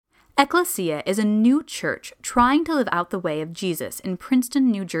Ecclesia is a new church trying to live out the way of Jesus in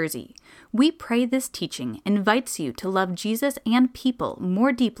Princeton, New Jersey. We pray this teaching invites you to love Jesus and people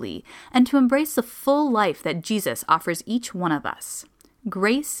more deeply and to embrace the full life that Jesus offers each one of us.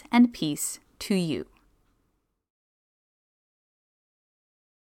 Grace and peace to you.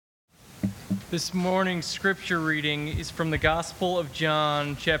 This morning's scripture reading is from the Gospel of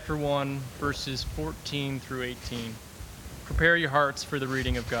John, chapter 1, verses 14 through 18. Prepare your hearts for the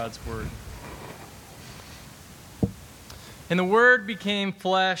reading of God's Word. And the Word became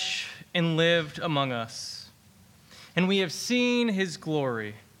flesh and lived among us. And we have seen his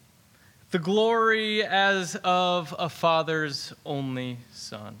glory, the glory as of a Father's only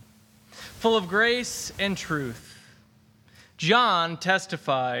Son, full of grace and truth. John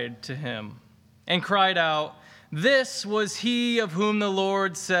testified to him and cried out, "This was he of whom the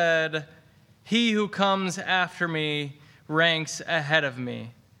Lord said, 'He who comes after me ranks ahead of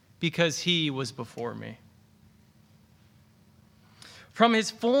me, because he was before me.'" From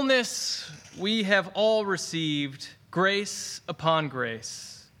his fullness we have all received grace upon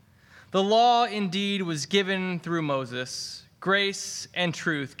grace. The law indeed was given through Moses. Grace and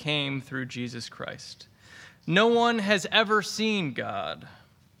truth came through Jesus Christ. No one has ever seen God.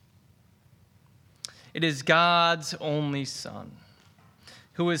 It is God's only Son,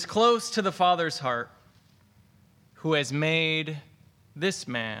 who is close to the Father's heart, who has made this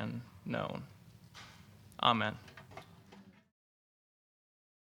man known. Amen.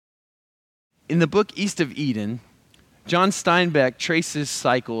 In the book East of Eden, John Steinbeck traces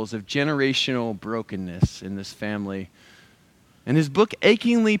cycles of generational brokenness in this family. And his book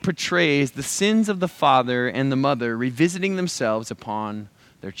achingly portrays the sins of the father and the mother revisiting themselves upon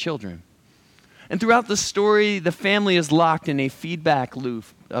their children. And throughout the story, the family is locked in a feedback loop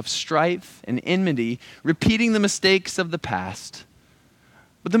of strife and enmity, repeating the mistakes of the past.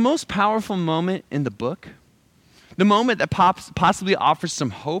 But the most powerful moment in the book, the moment that possibly offers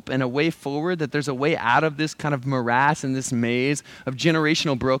some hope and a way forward, that there's a way out of this kind of morass and this maze of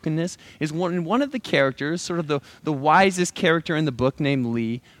generational brokenness, is one of the characters, sort of the wisest character in the book named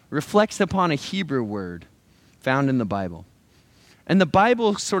Lee, reflects upon a Hebrew word found in the Bible. And the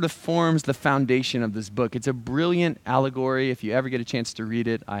Bible sort of forms the foundation of this book. It's a brilliant allegory. If you ever get a chance to read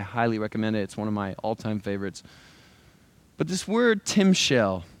it, I highly recommend it. It's one of my all-time favorites. But this word,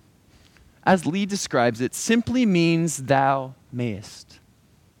 timshel, as Lee describes it, simply means thou mayest.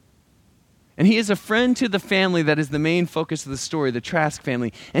 And he is a friend to the family that is the main focus of the story, the Trask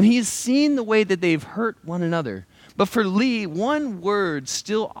family. And he has seen the way that they've hurt one another. But for Lee, one word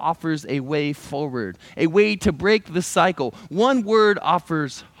still offers a way forward, a way to break the cycle. One word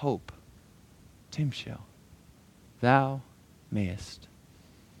offers hope. Timshel, thou mayest.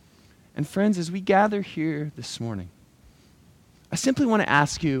 And friends, as we gather here this morning, I simply want to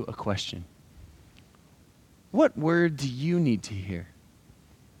ask you a question. What word do you need to hear?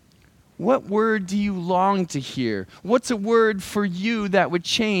 What word do you long to hear? What's a word for you that would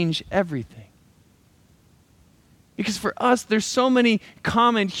change everything? Because for us, there's so many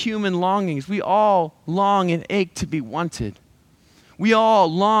common human longings. We all long and ache to be wanted. We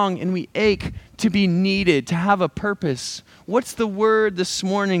all long and we ache to be needed, to have a purpose. What's the word this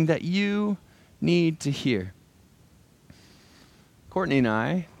morning that you need to hear? Courtney and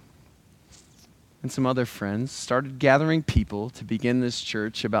I and some other friends started gathering people to begin this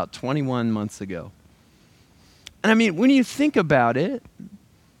church about 21 months ago. And I mean, when you think about it,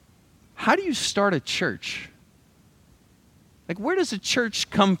 how do you start a church? Like, where does a church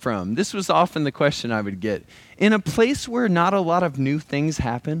come from? This was often the question I would get. In a place where not a lot of new things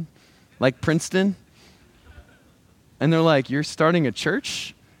happen, like Princeton, and they're like, "You're starting a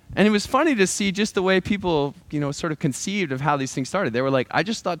church?" And it was funny to see just the way people, sort of conceived of how these things started. They were like, "I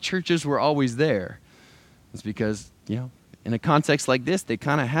just thought churches were always there." It's because, in a context like this, they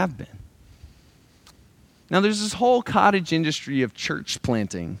kind of have been. Now, there's this whole cottage industry of church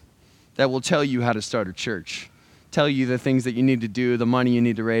planting that will tell you how to start a church, tell you the things that you need to do, the money you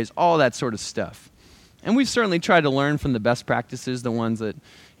need to raise, all that sort of stuff. And we've certainly tried to learn from the best practices, the ones that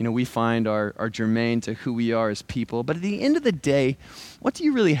we find are germane to who we are as people. But at the end of the day, what do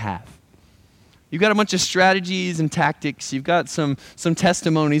you really have? You've got a bunch of strategies and tactics. You've got some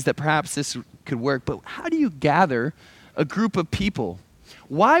testimonies that perhaps this could work. But how do you gather a group of people?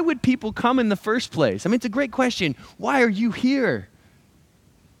 Why would people come in the first place? I mean, it's a great question. Why are you here?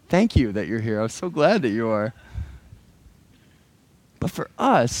 Thank you that you're here. I'm so glad that you are. But for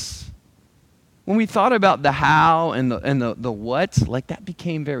us, when we thought about the how and the what, like that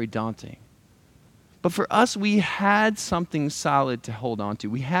became very daunting. But for us, we had something solid to hold on to.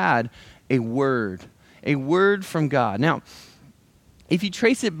 We had a word from God. Now, if you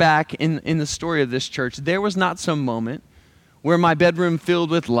trace it back in the story of this church, there was not some moment where my bedroom filled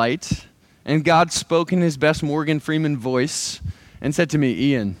with light and God spoke in his best Morgan Freeman voice and said to me,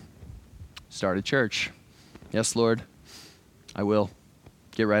 Ian, start a church. Yes, Lord, I will.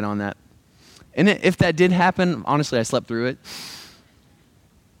 Get right on that. And if that did happen, honestly, I slept through it.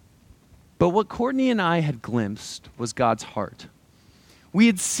 But what Courtney and I had glimpsed was God's heart. We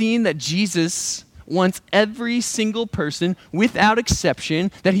had seen that Jesus wants every single person, without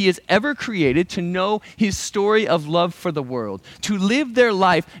exception, that he has ever created to know his story of love for the world, to live their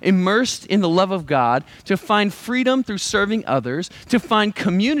life immersed in the love of God, to find freedom through serving others, to find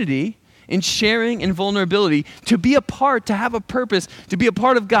community in sharing and vulnerability, to be a part, to have a purpose, to be a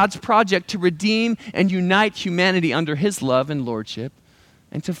part of God's project to redeem and unite humanity under his love and lordship,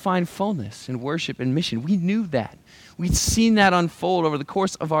 and to find fullness in worship and mission. We knew that. We'd seen that unfold over the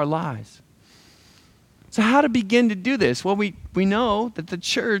course of our lives. So how to begin to do this? Well, we know that the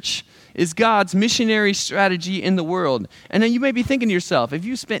church is God's missionary strategy in the world. And then you may be thinking to yourself, if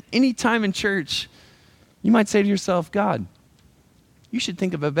you spent any time in church, you might say to yourself, God, you should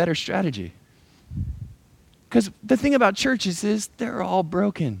think of a better strategy. Because the thing about churches is they're all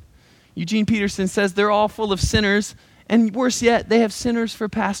broken. Eugene Peterson says they're all full of sinners, and worse yet, they have sinners for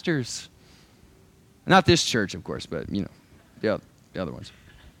pastors. Not this church, of course, but, the other ones.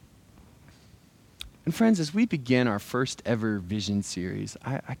 And friends, as we begin our first ever vision series,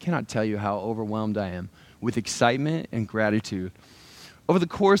 I cannot tell you how overwhelmed I am with excitement and gratitude. Over the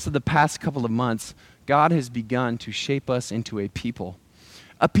course of the past couple of months, God has begun to shape us into a people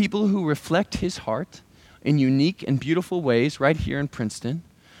who reflect his heart in unique and beautiful ways right here in Princeton,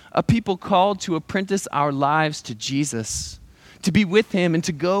 a people called to apprentice our lives to Jesus, to be with him and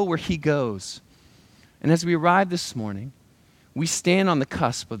to go where he goes. And as we arrive this morning, we stand on the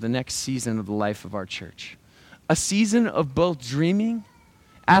cusp of the next season of the life of our church. A season of both dreaming,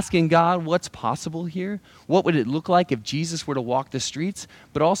 asking God what's possible here, what would it look like if Jesus were to walk the streets,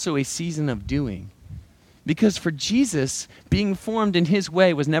 but also a season of doing. Because for Jesus, being formed in his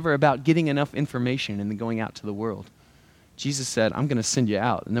way was never about getting enough information and then going out to the world. Jesus said, I'm going to send you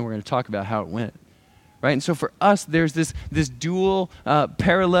out, and then we're going to talk about how it went. Right? And so for us, there's this dual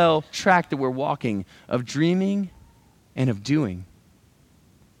parallel track that we're walking of dreaming and of doing.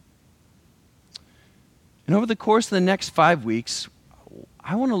 And over the course of the next 5 weeks,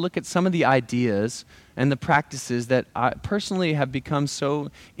 I want to look at some of the ideas and the practices that I personally have become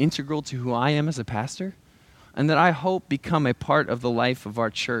so integral to who I am as a pastor, and that I hope become a part of the life of our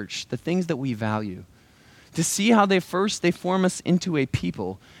church, the things that we value. To see how they form us into a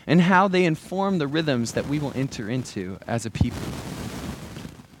people, and how they inform the rhythms that we will enter into as a people.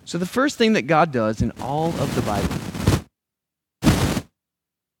 So the first thing that God does in all of the Bible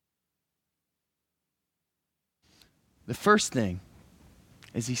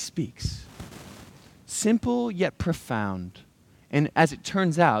is he speaks. Simple yet profound. And as it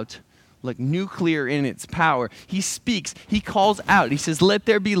turns out, like nuclear in its power, he speaks, he calls out, he says, let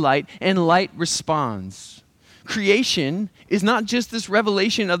there be light, and light responds. Creation is not just this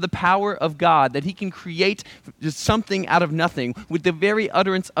revelation of the power of God, that he can create something out of nothing with the very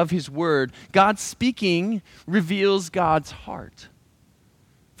utterance of his word. God speaking reveals God's heart.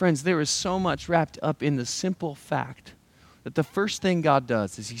 Friends, there is so much wrapped up in the simple fact that the first thing God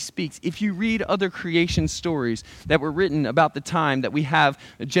does is he speaks. If you read other creation stories that were written about the time that we have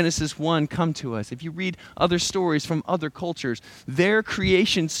Genesis 1 come to us, if you read other stories from other cultures, their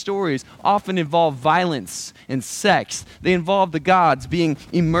creation stories often involve violence and sex. They involve the gods being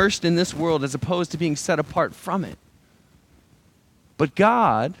immersed in this world as opposed to being set apart from it. But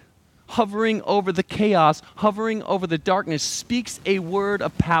God, hovering over the chaos, hovering over the darkness, speaks a word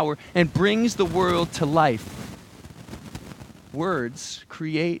of power and brings the world to life. Words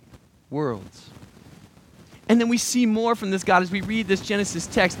create worlds. And then we see more from this God as we read this Genesis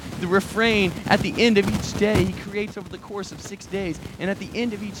text. The refrain at the end of each day, he creates over the course of 6 days. And at the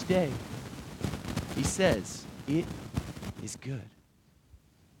end of each day, he says, it is good.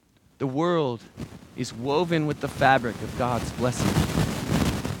 The world is woven with the fabric of God's blessing.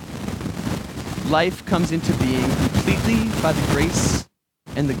 Life comes into being completely by the grace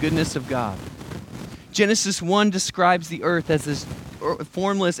and the goodness of God. Genesis 1 describes the earth as this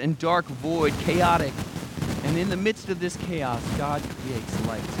formless and dark void, chaotic. And in the midst of this chaos, God creates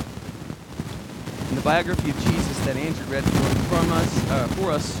light. And the biography of Jesus that Andrew read for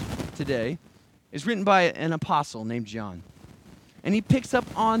us today is written by an apostle named John. And he picks up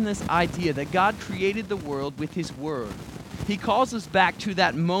on this idea that God created the world with his word. He calls us back to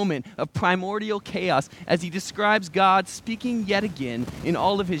that moment of primordial chaos as he describes God speaking yet again in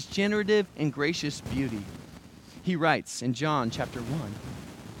all of his generative and gracious beauty. He writes in John chapter 1,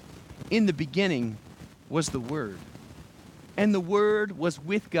 "In the beginning was the Word, and the Word was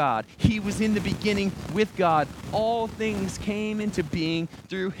with God. He was in the beginning with God. All things came into being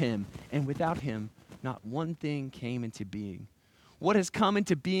through him, and without him, not one thing came into being. What has come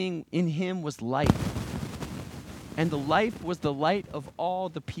into being in him was light, and the life was the light of all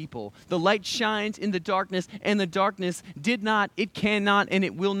the people. The light shines in the darkness, and the darkness did not, it cannot, and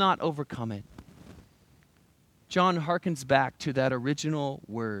it will not overcome it." John harkens back to that original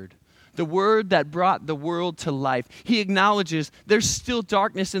Word, the Word that brought the world to life. He acknowledges there's still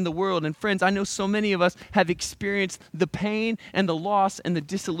darkness in the world. And friends, I know so many of us have experienced the pain and the loss and the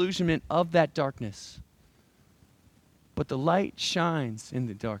disillusionment of that darkness. But the light shines in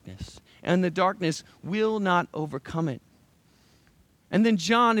the darkness, and the darkness will not overcome it. And then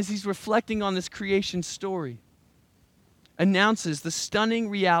John, as he's reflecting on this creation story, announces the stunning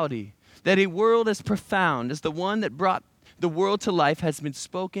reality that a world as profound as the one that brought the world to life has been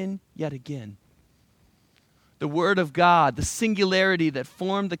spoken yet again. The Word of God, the singularity that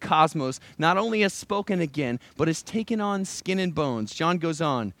formed the cosmos, not only has spoken again, but has taken on skin and bones. John goes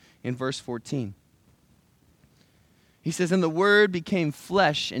on in verse 14. He says, "And the Word became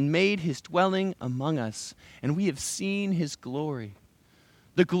flesh and made his dwelling among us, and we have seen his glory.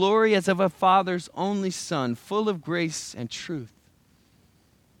 The glory as of a Father's only Son, full of grace and truth."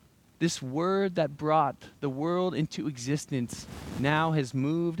 This Word that brought the world into existence now has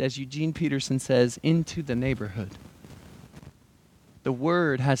moved, as Eugene Peterson says, into the neighborhood. The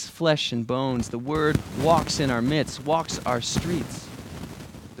Word has flesh and bones. The Word walks in our midst, walks our streets.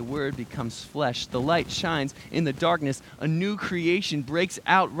 The Word becomes flesh. The light shines in the darkness. A new creation breaks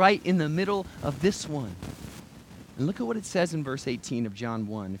out right in the middle of this one. And look at what it says in verse 18 of John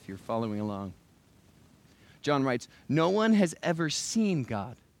 1, if you're following along. John writes, "No one has ever seen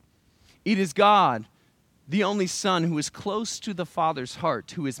God. It is God, the only Son, who is close to the Father's heart,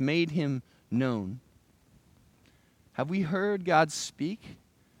 who has made him known." Have we heard God speak?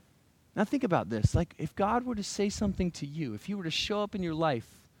 Now think about this. Like, if God were to say something to you, if he were to show up in your life,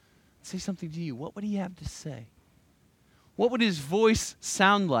 say something to you, what would he have to say? What would his voice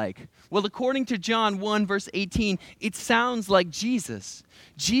sound like? Well, according to John 1, verse 18, it sounds like Jesus.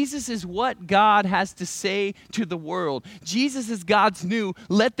 Jesus is what God has to say to the world. Jesus is God's new,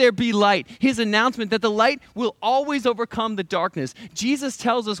 "Let there be light." His announcement that the light will always overcome the darkness. Jesus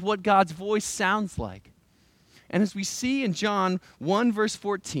tells us what God's voice sounds like. And as we see in John 1, verse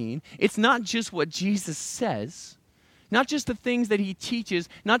 14, it's not just what Jesus says, not just the things that he teaches,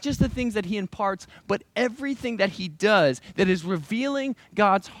 not just the things that he imparts, but everything that he does that is revealing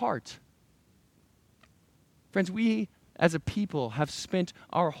God's heart. Friends, we as a people have spent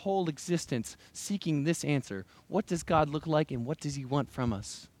our whole existence seeking this answer. What does God look like, and what does he want from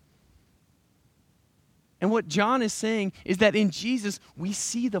us? And what John is saying is that in Jesus, we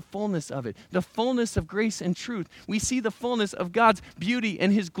see the fullness of it, the fullness of grace and truth. We see the fullness of God's beauty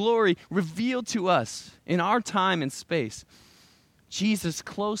and his glory revealed to us in our time and space. Jesus,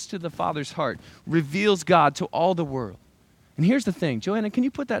 close to the Father's heart, reveals God to all the world. And here's the thing. Joanna, can you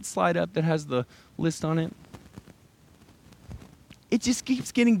put that slide up that has the list on it? It just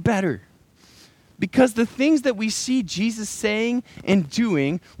keeps getting better. Because the things that we see Jesus saying and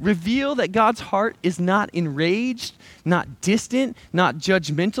doing reveal that God's heart is not enraged, not distant, not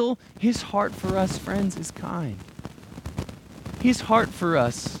judgmental. His heart for us, friends, is kind. His heart for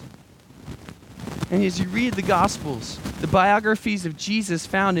us. And as you read the Gospels, the biographies of Jesus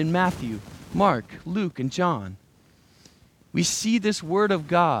found in Matthew, Mark, Luke, and John, we see this Word of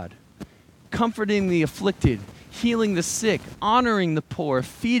God comforting the afflicted, healing the sick, honoring the poor,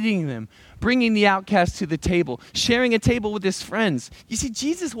 feeding them, bringing the outcast to the table, sharing a table with his friends. You see,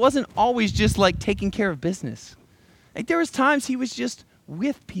 Jesus wasn't always just like taking care of business. Like, there was times he was just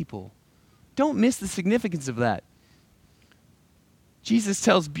with people. Don't miss the significance of that. Jesus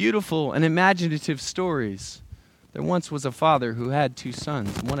tells beautiful and imaginative stories. There once was a father who had 2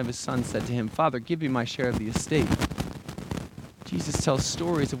 sons. One of his sons said to him, "Father, give me my share of the estate." Jesus tells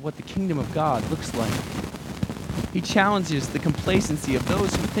stories of what the kingdom of God looks like. He challenges the complacency of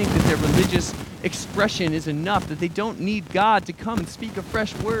those who think that their religious expression is enough, that they don't need God to come and speak a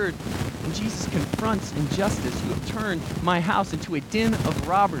fresh word. And Jesus confronts injustice. "You have turned my house into a den of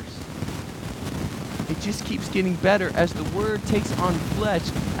robbers." It just keeps getting better as the Word takes on flesh,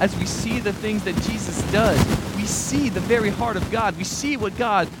 as we see the things that Jesus does. We see the very heart of God. We see what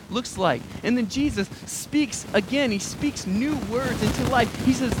God looks like. And then Jesus speaks again. He speaks new words into life.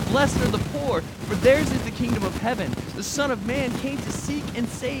 He says, "Blessed are the poor, for theirs is the kingdom of heaven. The Son of Man came to seek and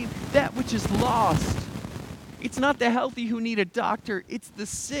save that which is lost." It's not the healthy who need a doctor. It's the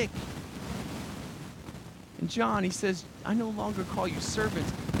sick. In John, he says, I no longer call you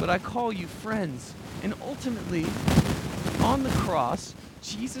servants, but I call you friends. And ultimately, on the cross,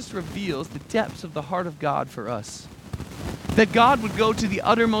 Jesus reveals the depths of the heart of God for us. That God would go to the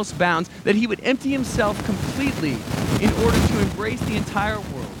uttermost bounds, that he would empty himself completely in order to embrace the entire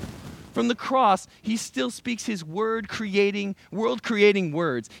world. From the cross, he still speaks his world-creating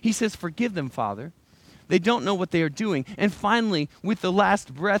words. He says, forgive them, Father. They don't know what they are doing. And finally, with the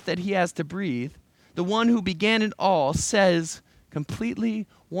last breath that he has to breathe, the one who began it all says completely,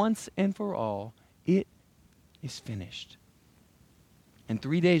 once and for all, it is finished. And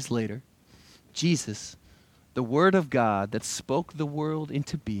 3 days later, Jesus, the Word of God that spoke the world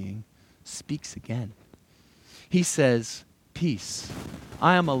into being, speaks again. He says, peace.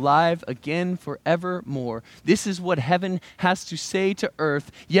 I am alive again forevermore. This is what heaven has to say to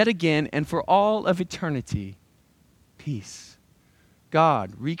earth yet again and for all of eternity. Peace.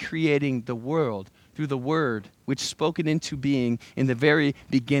 God recreating the world through the Word which spoke it into being in the very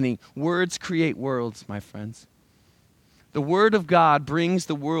beginning. Words create worlds, my friends. The Word of God brings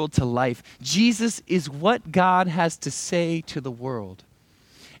the world to life. Jesus is what God has to say to the world.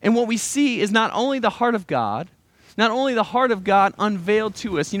 And what we see is not only the heart of God, not only the heart of God unveiled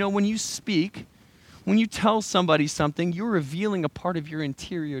to us. You know, when you speak, when you tell somebody something, you're revealing a part of your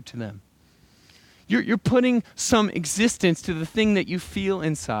interior to them. You're putting some existence to the thing that you feel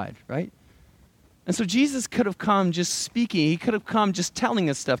inside, right? And so Jesus could have come just speaking. He could have come just telling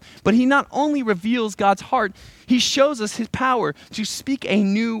us stuff. But he not only reveals God's heart, he shows us his power to speak a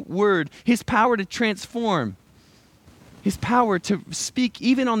new word, his power to transform, his power to speak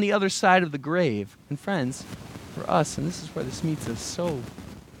even on the other side of the grave. And friends, for us, and this is where this meets us so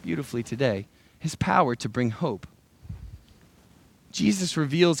beautifully today, his power to bring hope. Jesus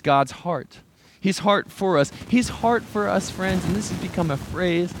reveals God's heart. His heart for us. His heart for us, friends, and this has become a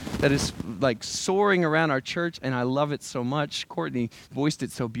phrase that is like soaring around our church, and I love it so much. Courtney voiced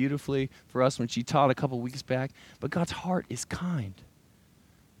it so beautifully for us when she taught a couple weeks back. But God's heart is kind.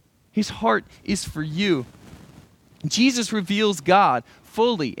 His heart is for you. Jesus reveals God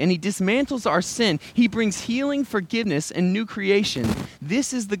fully, and he dismantles our sin. He brings healing, forgiveness, and new creation.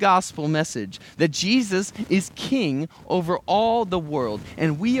 This is the gospel message, that Jesus is king over all the world,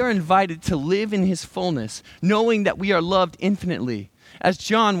 and we are invited to live in his fullness, knowing that we are loved infinitely. As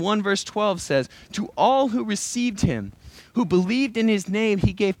John 1 verse 12 says, to all who received him, who believed in his name,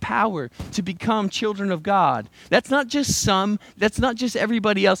 he gave power to become children of God. That's not just some, that's not just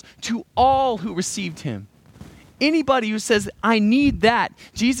everybody else, to all who received him. Anybody who says, I need that,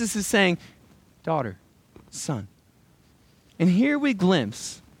 Jesus is saying, daughter, son. And here we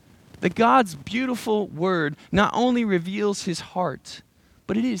glimpse that God's beautiful word not only reveals his heart,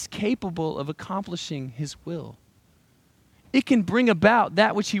 but it is capable of accomplishing his will. It can bring about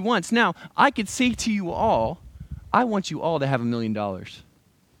that which he wants. Now, I could say to you all, I want you all to have $1 million.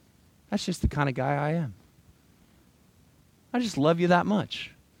 That's just the kind of guy I am. I just love you that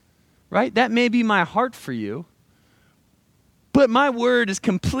much, right? That may be my heart for you. But my word is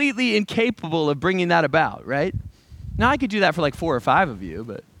completely incapable of bringing that about, right? Now, I could do that for like 4 or 5 of you,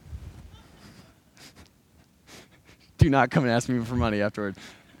 but do not come and ask me for money afterward.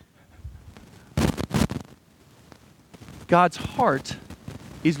 God's heart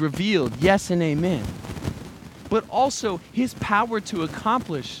is revealed, yes and amen. But also his power to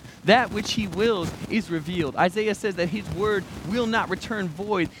accomplish that which he wills is revealed. Isaiah says that his word will not return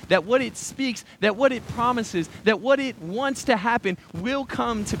void, that what it speaks, that what it promises, that what it wants to happen will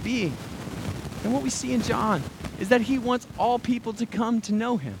come to be. And what we see in John is that he wants all people to come to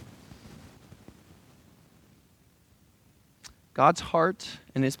know him. God's heart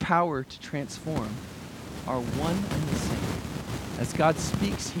and his power to transform are one and the same. As God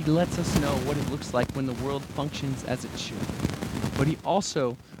speaks, he lets us know what it looks like when the world functions as it should. But he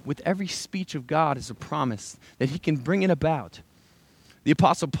also, with every speech of God, is a promise that he can bring it about. The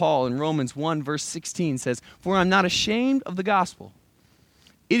Apostle Paul in Romans 1 verse 16 says, for I'm not ashamed of the gospel.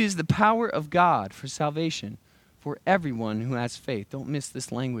 It is the power of God for salvation for everyone who has faith. Don't miss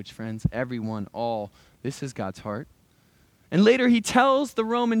this language, friends. Everyone, all. This is God's heart. And later he tells the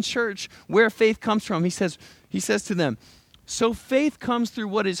Roman church where faith comes from. He says to them, so faith comes through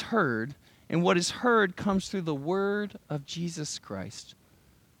what is heard, and what is heard comes through the word of Jesus Christ.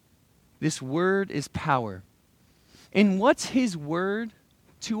 This word is power. And what's his word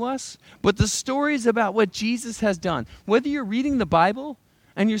to us? But the stories about what Jesus has done. Whether you're reading the Bible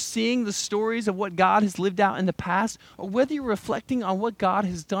and you're seeing the stories of what God has lived out in the past, or whether you're reflecting on what God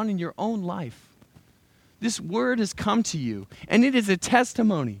has done in your own life, this word has come to you, and it is a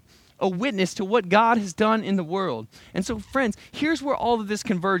testimony a witness to what God has done in the world. And so, friends, here's where all of this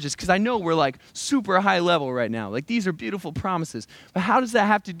converges, because I know we're like super high level right now. Like, these are beautiful promises. But how does that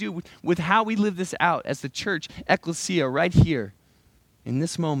have to do with how we live this out as the church, Ecclesia, right here in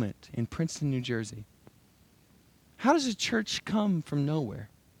this moment in Princeton, New Jersey? How does a church come from nowhere?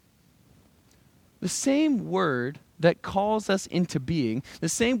 The same word that calls us into being, the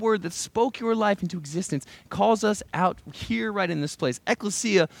same word that spoke your life into existence, calls us out here right in this place.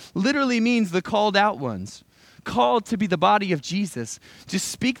 Ecclesia literally means the called out ones, called to be the body of Jesus, to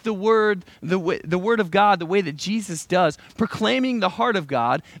speak the word of God the way that Jesus does, proclaiming the heart of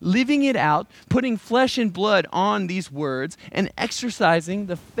God, living it out, putting flesh and blood on these words, and exercising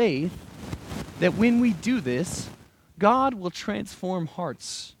the faith that when we do this, God will transform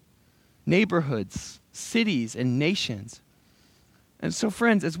hearts, neighborhoods, cities, and nations. And so,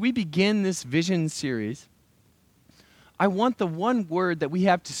 friends, as we begin this vision series, I want the one word that we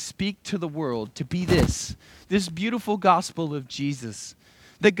have to speak to the world to be this beautiful gospel of Jesus.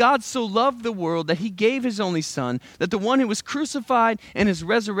 That God so loved the world that he gave his only son, that the one who was crucified and is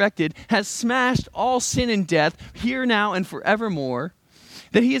resurrected has smashed all sin and death here, now, and forevermore.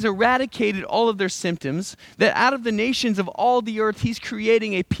 That he has eradicated all of their symptoms, that out of the nations of all the earth, he's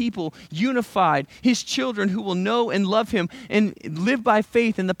creating a people unified, his children who will know and love him and live by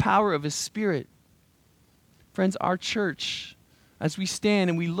faith in the power of his Spirit. Friends, our church, as we stand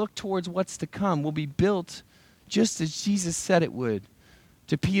and we look towards what's to come, will be built just as Jesus said it would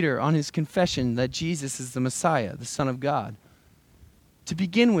to Peter on his confession that Jesus is the Messiah, the Son of God. To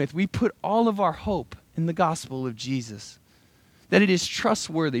begin with, we put all of our hope in the gospel of Jesus. That it is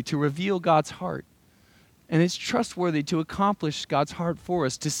trustworthy to reveal God's heart. And it's trustworthy to accomplish God's heart for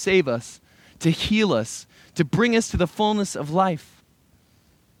us, to save us, to heal us, to bring us to the fullness of life.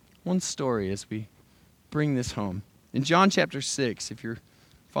 One story as we bring this home. In John chapter 6, if you're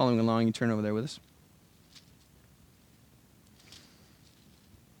following along, you turn over there with us.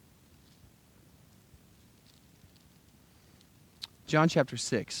 John chapter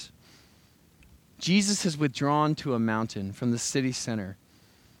 6. Jesus has withdrawn to a mountain from the city center.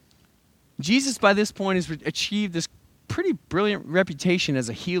 Jesus, by this point, has achieved this pretty brilliant reputation as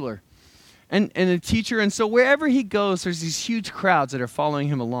a healer and a teacher. And so wherever he goes, there's these huge crowds that are following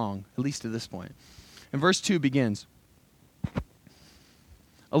him along, at least to this point. And verse 2 begins.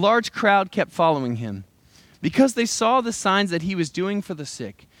 A large crowd kept following him because they saw the signs that he was doing for the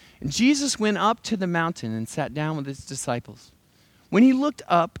sick. And Jesus went up to the mountain and sat down with his disciples. When he looked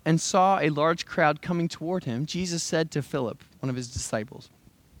up and saw a large crowd coming toward him, Jesus said to Philip, one of his disciples,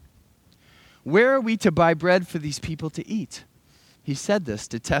 "Where are we to buy bread for these people to eat?" He said this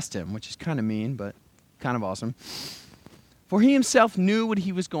to test him, which is kind of mean, but kind of awesome. For he himself knew what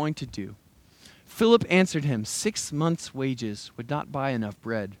he was going to do. Philip answered him, 6 months' wages would not buy enough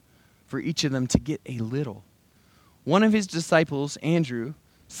bread for each of them to get a little. One of his disciples, Andrew,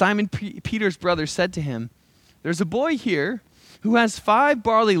 Simon Peter's brother, said to him, "There's a boy here who has 5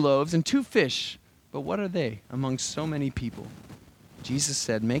 barley loaves and 2 fish, but what are they among so many people?" Jesus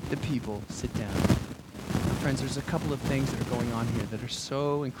said, "Make the people sit down." Friends, there's a couple of things that are going on here that are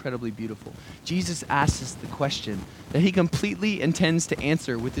so incredibly beautiful. Jesus asks us the question that he completely intends to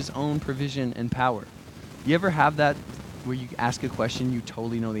answer with his own provision and power. You ever have that where you ask a question you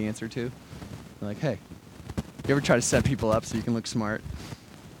totally know the answer to? You're like, hey, you ever try to set people up so you can look smart?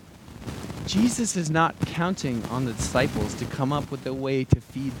 Jesus is not counting on the disciples to come up with a way to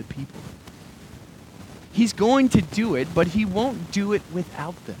feed the people. He's going to do it, but he won't do it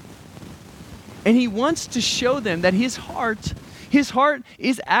without them. And he wants to show them that his heart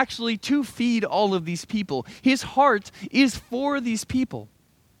is actually to feed all of these people. His heart is for these people.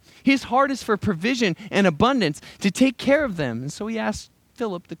 His heart is for provision and abundance to take care of them. And so he asked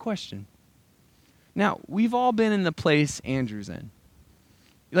Philip the question. Now, we've all been in the place Andrew's in.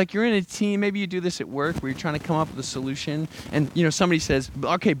 Like you're in a team, maybe you do this at work where you're trying to come up with a solution and somebody says,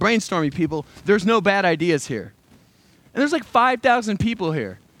 "Okay, brainstorm you people, there's no bad ideas here." And there's like 5,000 people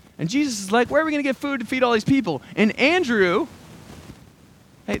here. And Jesus is like, "Where are we going to get food to feed all these people?" And Andrew,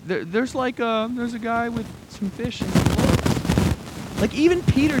 hey, there's a guy with some fish and some loaves. Like even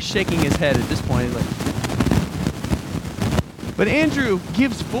Peter's shaking his head at this point. But Andrew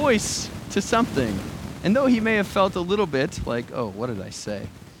gives voice to something. And though he may have felt a little bit like, "Oh, what did I say?"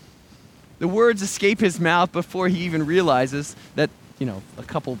 The words escape his mouth before he even realizes that, a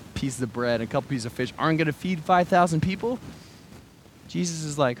couple pieces of bread and a couple pieces of fish aren't going to feed 5,000 people. Jesus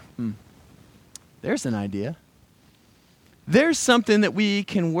is like, there's an idea. There's something that we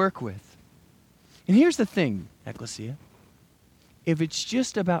can work with. And here's the thing, Ecclesia. If it's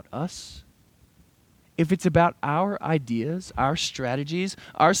just about us, If it's about our ideas, our strategies,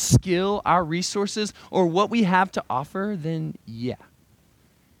 our skill, our resources, or what we have to offer, then yeah.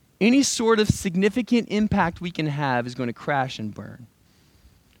 Any sort of significant impact we can have is going to crash and burn.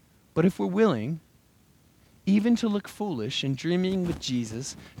 But if we're willing, even to look foolish in dreaming with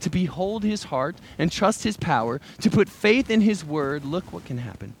Jesus, to behold his heart and trust his power, to put faith in his word, look what can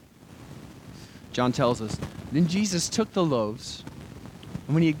happen. John tells us, then Jesus took the loaves,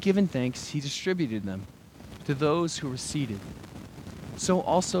 and when he had given thanks, he distributed them to those who were seated. So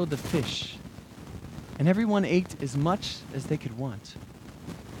also the fish. And everyone ate as much as they could want.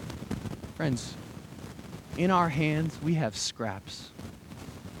 Friends, in our hands we have scraps.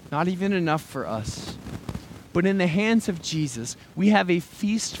 Not even enough for us. But in the hands of Jesus, we have a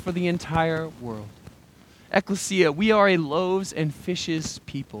feast for the entire world. Ecclesia, we are a loaves and fishes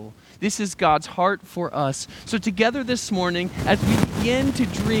people. This is God's heart for us. So together this morning, as we begin to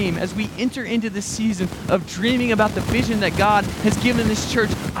dream, as we enter into the season of dreaming about the vision that God has given this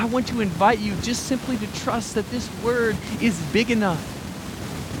church, I want to invite you just simply to trust that this word is big enough.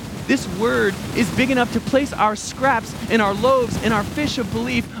 This word is big enough to place our scraps and our loaves and our fish of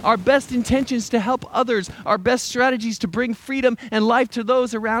belief, our best intentions to help others, our best strategies to bring freedom and life to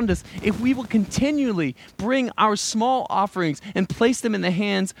those around us. If we will continually bring our small offerings and place them in the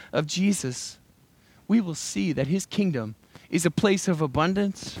hands of Jesus, we will see that his kingdom is a place of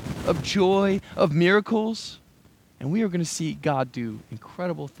abundance, of joy, of miracles, and we are going to see God do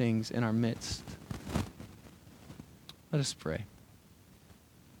incredible things in our midst. Let us pray.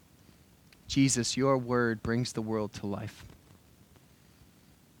 Jesus, your word brings the world to life.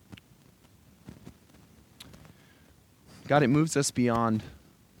 God, it moves us beyond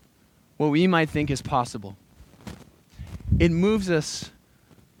what we might think is possible. It moves us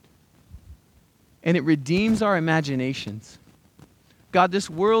and it redeems our imaginations. God, this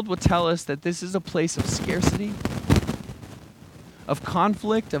world will tell us that this is a place of scarcity, of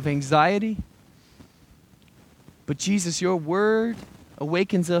conflict, of anxiety. But Jesus, your word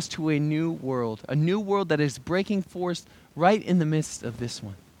awakens us to a new world that is breaking forth right in the midst of this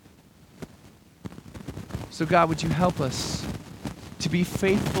one. So God, would you help us to be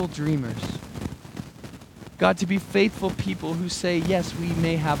faithful dreamers? God, to be faithful people who say, yes, we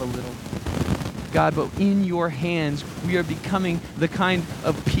may have a little. God, but in your hands, we are becoming the kind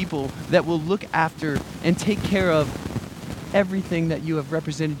of people that will look after and take care of everything that you have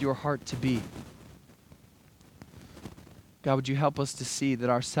represented your heart to be. God, would you help us to see that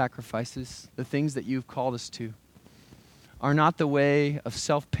our sacrifices, the things that you've called us to, are not the way of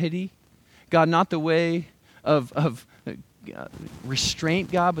self-pity, God, not the way of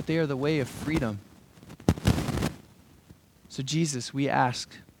restraint, God, but they are the way of freedom. So Jesus, we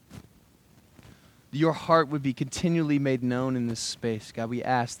ask that your heart would be continually made known in this space. God, we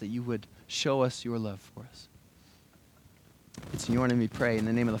ask that you would show us your love for us. It's in your name we pray, in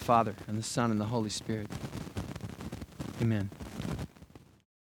the name of the Father, and the Son, and the Holy Spirit. Amen.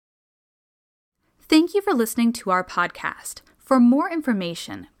 Thank you for listening to our podcast. For more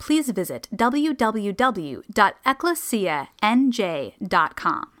information, please visit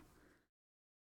www.ecclesianj.com.